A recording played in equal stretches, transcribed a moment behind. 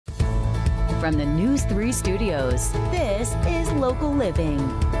From the News 3 studios, this is Local Living.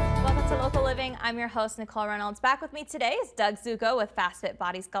 Welcome to Local Living. I'm your host, Nicole Reynolds. Back with me today is Doug Zuko with Fast Fit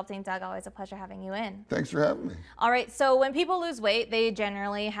Body Sculpting. Doug, always a pleasure having you in. Thanks for having me. All right, so when people lose weight, they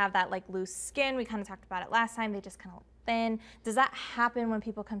generally have that like loose skin. We kind of talked about it last time. They just kind of thin. Does that happen when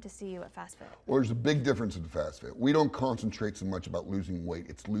people come to see you at Fast Fit? Well, there's a big difference in Fast Fit. We don't concentrate so much about losing weight.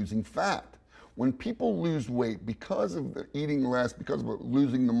 It's losing fat. When people lose weight because of the eating less, because of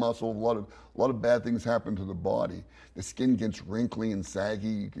losing the muscle, a lot of bad things happen to the body. The skin gets wrinkly and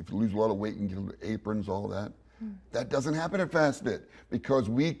saggy. If you lose a lot of weight, you can get aprons, all that. That doesn't happen at Fast Fit because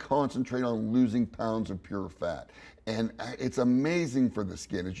we concentrate on losing pounds of pure fat. And it's amazing for the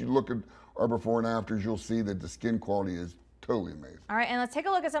skin. As you look at our before and afters, you'll see that the skin quality is totally amazing. All right, and let's take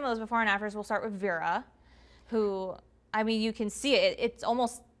a look at some of those before and afters. We'll start with Vera, who, I mean, you can see it. It's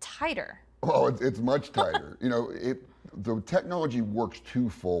almost tighter. Oh, it's much tighter. You know, the technology works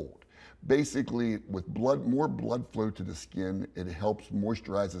twofold. Basically, with more blood flow to the skin, it helps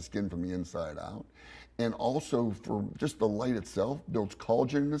moisturize the skin from the inside out. And also for just the light itself, builds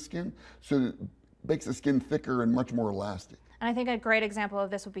collagen in the skin, so it makes the skin thicker and much more elastic. And I think a great example of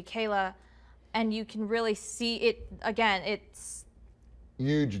this would be Kayla, and you can really see it, again, it's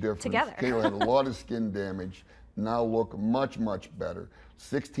huge difference. Together. Kayla had a lot of skin damage, now look much, much better.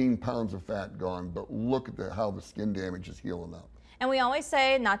 16 pounds of fat gone, but look at how the skin damage is healing up. And we always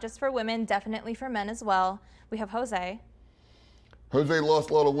say, not just for women, definitely for men as well. We have Jose. Jose lost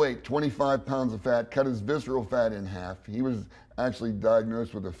a lot of weight, 25 pounds of fat, cut his visceral fat in half. He was actually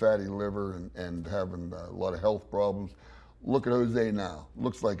diagnosed with a fatty liver and having a lot of health problems. Look at Jose now.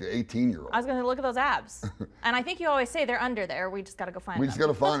 Looks like an 18-year-old. I was going to look at those abs. And I think you always say they're under there. We just got to go find them. We just got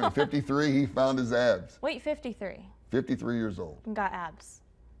to find them. 53, he found his abs. Wait, 53. 53 years old. And got abs.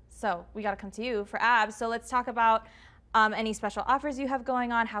 So we got to come to you for abs. So let's talk about any special offers you have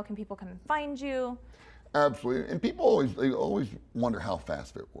going on. How can people come and find you? Absolutely. And people always wonder how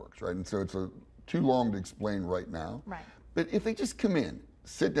Fast Fit works, right? And so it's too long to explain right now. Right. But if they just come in,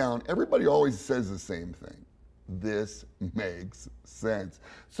 sit down, everybody always says the same thing. This makes sense.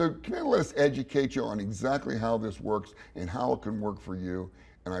 So come in and let us educate you on exactly how this works and how it can work for you.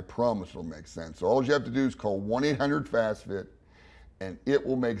 And I promise it'll make sense. So all you have to do is call 1-800-FAST-FIT and it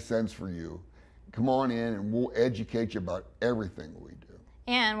will make sense for you. Come on in and we'll educate you about everything we do.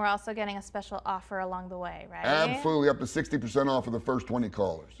 And we're also getting a special offer along the way, right? Absolutely, up to 60% off for the first 20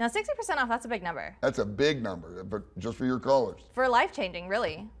 callers. Now 60% off, that's a big number. That's a big number, but just for your callers. For life-changing,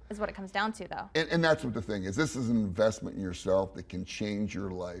 really, is what it comes down to, though. And that's what the thing is. This is an investment in yourself that can change your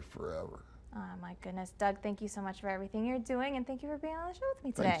life forever. Oh my goodness. Doug, thank you so much for everything you're doing, and thank you for being on the show with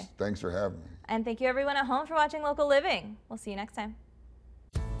me today. Thanks for having me. And thank you everyone at home for watching Local Living. We'll see you next time.